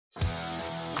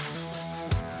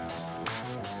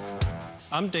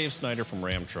I'm Dave Snyder from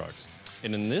Ram Trucks,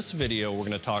 and in this video we're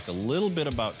going to talk a little bit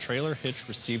about trailer hitch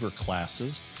receiver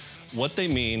classes, what they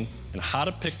mean, and how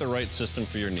to pick the right system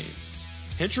for your needs.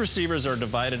 Hitch receivers are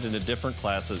divided into different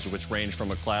classes which range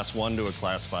from a Class 1 to a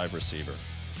Class 5 receiver.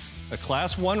 A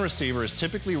Class 1 receiver is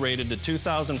typically rated to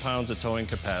 2,000 pounds of towing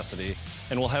capacity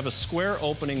and will have a square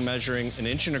opening measuring 1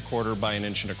 1/4 by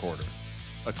 1 1/4.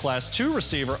 A Class 2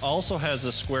 receiver also has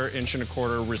a square 1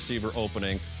 1/4 receiver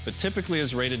opening, but typically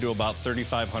is rated to about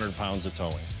 3,500 pounds of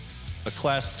towing. A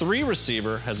Class 3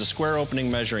 receiver has a square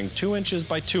opening measuring 2 inches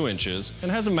by 2 inches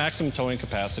and has a maximum towing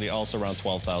capacity also around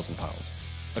 12,000 pounds.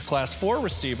 A Class 4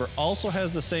 receiver also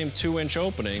has the same 2-inch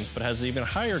opening, but has an even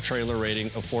higher trailer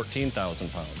rating of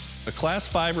 14,000 pounds. A Class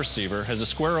 5 receiver has a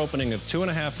square opening of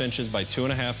 2.5 inches by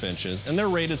 2.5 inches, and they're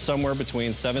rated somewhere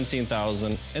between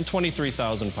 17,000 and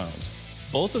 23,000 pounds.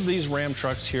 Both of these Ram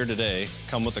trucks here today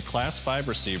come with a Class 5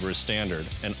 receiver as standard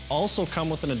and also come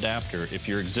with an adapter if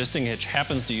your existing hitch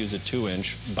happens to use a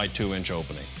 2-inch by 2-inch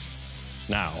opening.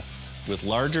 Now, with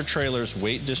larger trailers,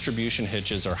 weight distribution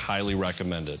hitches are highly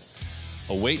recommended.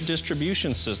 A weight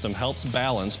distribution system helps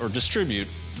balance or distribute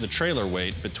the trailer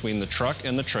weight between the truck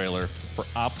and the trailer for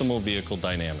optimal vehicle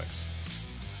dynamics.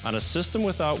 On a system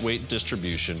without weight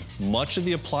distribution, much of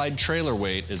the applied trailer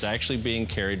weight is actually being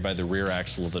carried by the rear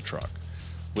axle of the truck.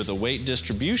 With a weight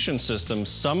distribution system,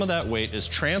 some of that weight is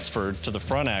transferred to the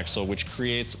front axle, which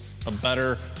creates a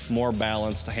better, more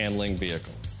balanced handling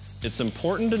vehicle. It's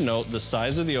important to note the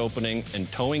size of the opening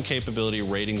and towing capability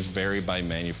ratings vary by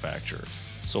manufacturer.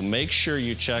 So make sure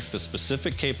you check the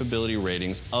specific capability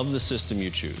ratings of the system you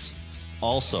choose.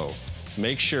 Also,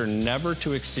 make sure never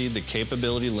to exceed the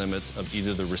capability limits of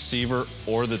either the receiver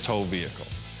or the tow vehicle.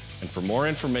 And for more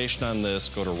information on this,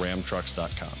 go to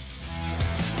ramtrucks.com.